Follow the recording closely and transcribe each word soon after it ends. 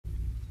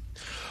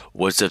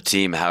What's up,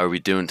 team? How are we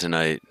doing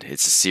tonight?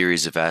 It's a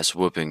series of ass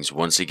whoopings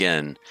once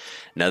again.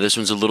 Now, this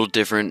one's a little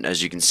different.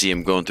 As you can see,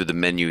 I'm going through the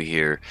menu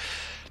here.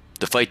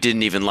 The fight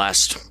didn't even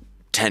last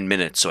 10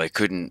 minutes, so I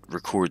couldn't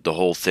record the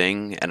whole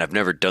thing, and I've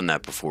never done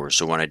that before.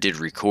 So when I did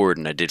record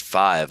and I did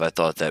 5, I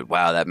thought that,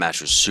 wow, that match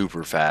was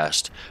super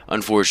fast.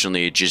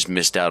 Unfortunately, it just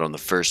missed out on the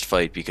first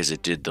fight because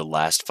it did the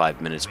last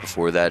 5 minutes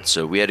before that,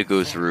 so we had to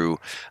go through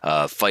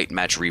fight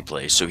match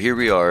replay. So here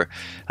we are,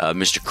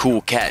 Mr.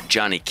 Cool Cat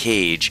Johnny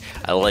Cage.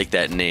 I like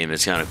that name.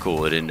 It's kind of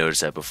cool. I didn't notice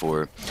that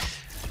before.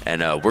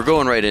 And we're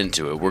going right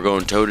into it. We're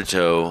going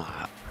toe-to-toe.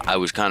 I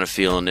was kind of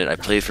feeling it. I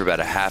played for about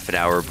a half an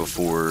hour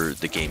before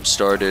the game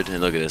started, and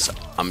look at this.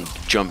 I'm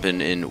jumping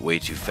in way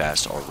too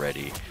fast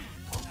already.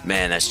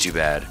 Man, that's too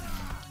bad.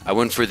 I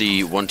went for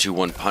the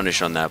 1-2-1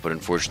 punish on that, but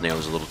unfortunately I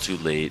was a little too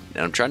late.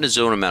 And I'm trying to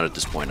zone him out at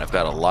this point. I've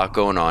got a lot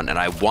going on, and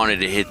I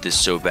wanted to hit this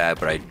so bad,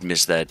 but I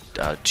missed that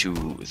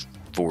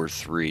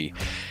 2-4-3.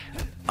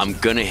 I'm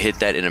gonna hit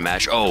that in a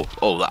match. Oh,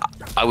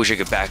 I wish I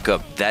could back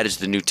up. That is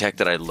the new tech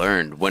that I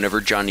learned. Whenever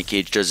Johnny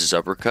Cage does his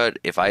uppercut,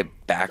 if I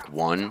back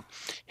one,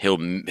 he'll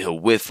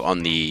whiff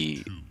on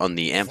the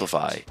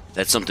amplify.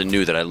 That's something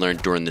new that I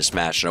learned during this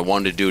match, and I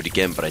wanted to do it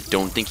again, but I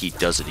don't think he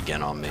does it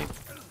again on me.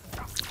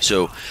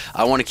 So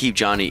I want to keep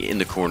Johnny in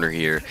the corner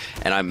here,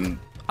 and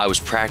I was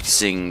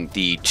practicing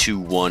the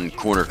 2-1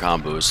 corner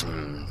combos.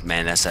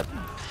 Man, that's that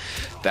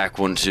back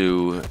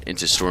 1-2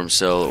 into Storm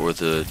Cell or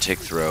the tick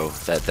throw.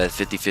 That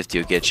 50-50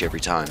 will get you every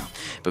time.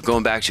 But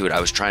going back to it,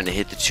 I was trying to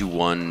hit the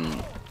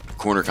 2-1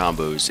 corner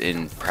combos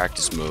in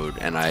practice mode,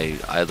 and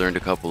I learned a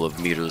couple of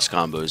meterless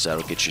combos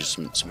that'll get you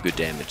some good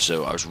damage.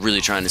 So I was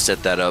really trying to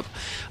set that up.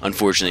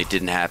 Unfortunately, it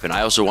didn't happen.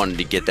 I also wanted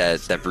to get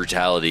that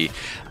brutality.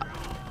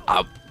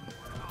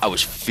 I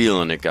was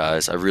feeling it,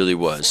 guys. I really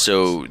was.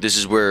 So this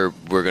is where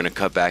we're going to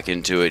cut back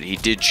into it. He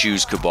did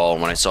choose Cabal,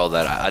 and when I saw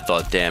that, I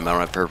thought, damn, I don't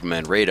have Purple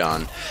Man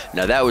Radon.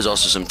 Now, that was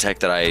also some tech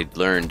that I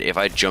learned. If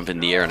I jump in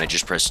the air and I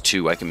just press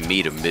 2, I can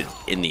meet him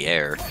in the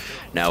air.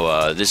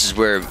 Now, this is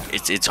where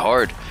it's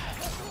hard.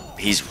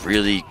 He's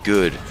really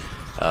good.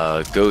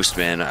 Ghost,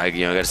 man, I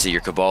gotta say,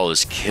 your Cabal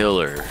is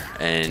killer,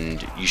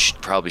 and you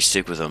should probably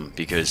stick with him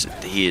because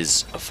he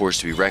is a force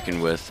to be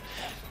reckoned with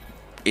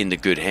in the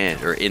good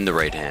hand, or in the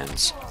right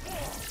hands.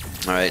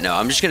 Alright, now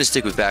I'm just going to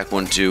stick with back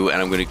 1-2,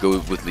 and I'm going to go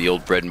with the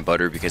old bread and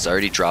butter because I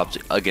already dropped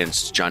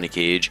against Johnny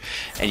Cage,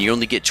 and you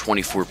only get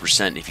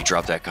 24% if you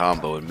drop that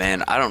combo. And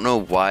man, I don't know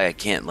why I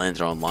can't land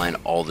it online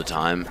all the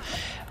time.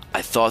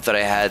 I thought that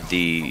I had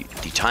the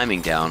timing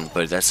down,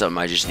 but that's something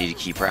I just need to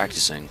keep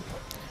practicing.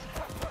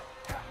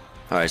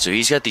 Alright, so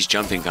he's got these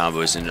jumping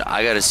combos, and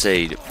I gotta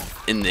say,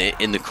 in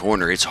the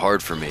corner, it's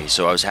hard for me.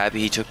 So I was happy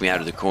he took me out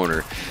of the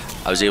corner.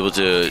 I was able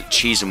to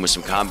cheese him with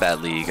some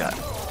Combat League.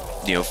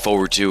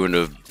 Forward 2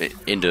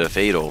 into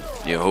fatal.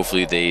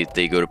 Hopefully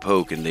they go to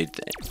poke, and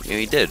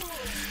he did.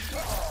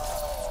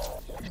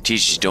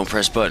 Teaches you don't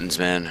press buttons,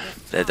 man.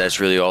 That's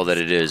really all that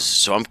it is.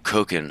 So I'm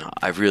cooking.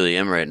 I really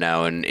am right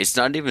now, and it's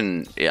not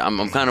even.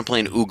 I'm kind of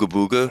playing Ooga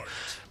Booga,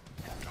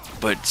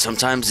 but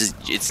sometimes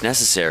it's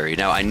necessary.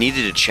 Now I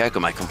needed to check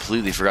him. I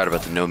completely forgot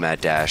about the Nomad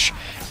Dash,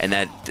 and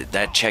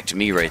that checked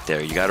me right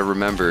there. You got to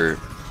remember,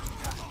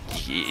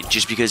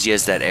 just because he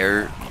has that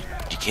air,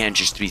 you can't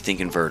just be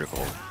thinking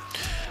vertical.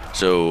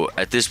 So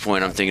at this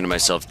point, I'm thinking to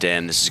myself,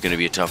 damn, this is going to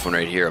be a tough one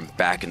right here. I'm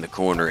back in the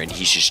corner, and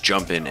he's just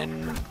jumping.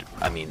 And,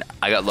 I mean,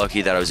 I got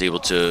lucky that I was able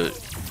to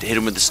hit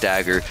him with the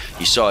stagger.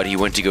 You saw it. He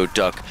went to go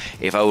duck.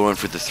 If I went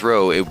for the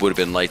throw, it would have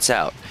been lights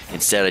out.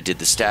 Instead, I did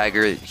the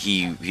stagger.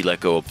 He let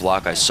go of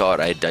block. I saw it.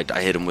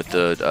 I hit him with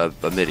a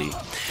midi.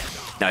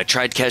 Now, I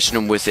tried catching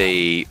him with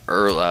a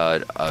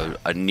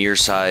near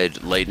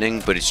side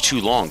lightning, but it's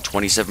too long.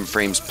 27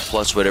 frames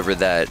plus whatever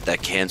that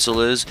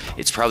cancel is.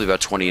 It's probably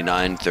about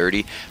 29,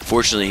 30.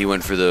 Fortunately, he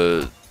went for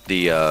the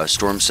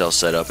Storm Cell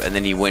setup, and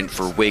then he went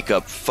for Wake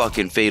Up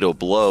fucking Fatal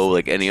Blow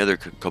like any other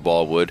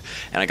Cabal would,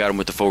 and I got him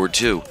with the forward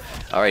 2.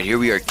 All right, here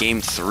we are,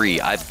 game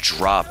 3. I've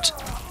dropped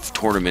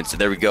tournaments.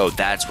 There we go.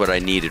 That's what I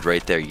needed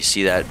right there. You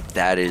see that?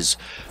 That is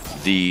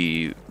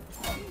the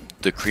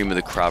cream of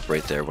the crop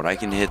right there. When I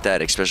can hit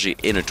that, especially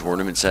in a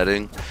tournament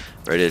setting,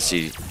 right as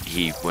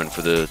he went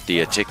for the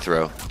tick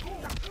throw.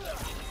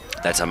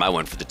 That time I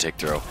went for the tick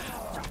throw.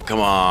 Come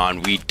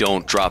on, we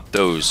don't drop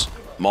those.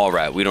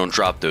 MallRat, we don't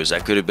drop those.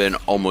 That could have been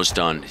almost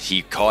done.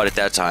 He caught it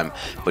that time,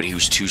 but he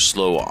was too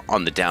slow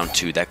on the down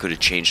 2. That could have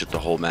changed up the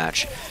whole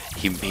match.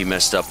 He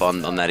messed up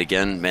on that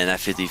again. Man, that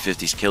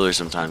 50-50 is killer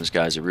sometimes,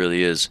 guys. It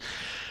really is.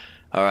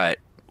 All right.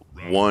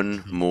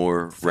 One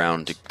more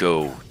round to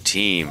go,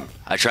 team.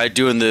 I tried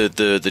doing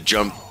the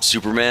jump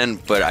Superman,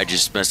 but I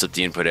just messed up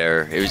the input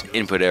error. It was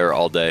input error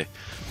all day.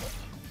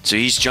 So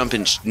he's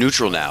jumping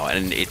neutral now,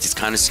 and it's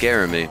kind of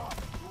scaring me.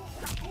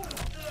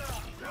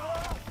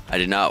 I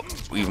did not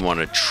even want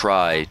to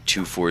try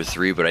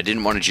 2-4-3, but I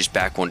didn't want to just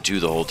back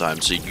 1-2 the whole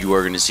time. So you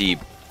are going to see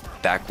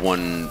back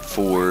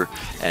 1-4,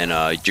 and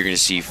you're going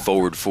to see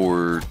forward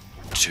 4-2.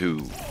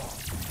 I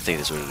think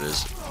that's what it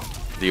is.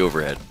 The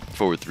overhead.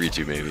 Forward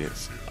 3-2 maybe.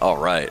 All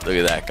right, look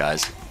at that,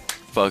 guys.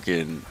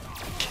 Fucking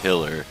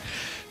killer.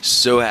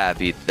 So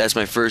happy. That's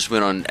my first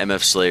win on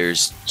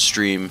MFSlayer's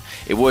stream.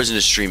 It wasn't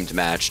a streamed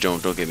match.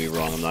 Don't get me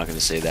wrong. I'm not going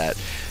to say that.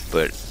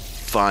 But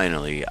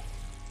finally,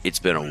 it's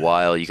been a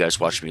while. You guys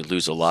watched me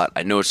lose a lot.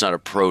 I know it's not a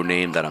pro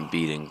name that I'm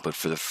beating, but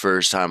for the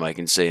first time I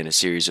can say in a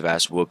series of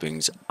ass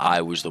whoopings,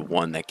 I was the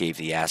one that gave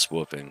the ass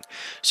whooping.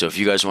 So if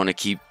you guys want to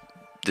keep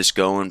this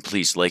going,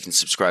 please like and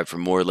subscribe for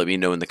more. Let me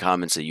know in the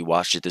comments that you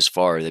watched it this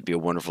far. That'd be a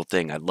wonderful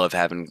thing. I love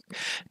having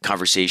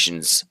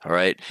conversations. All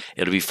right.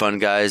 It'll be fun,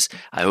 guys.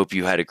 I hope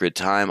you had a good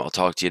time. I'll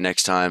talk to you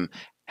next time.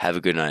 Have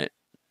a good night.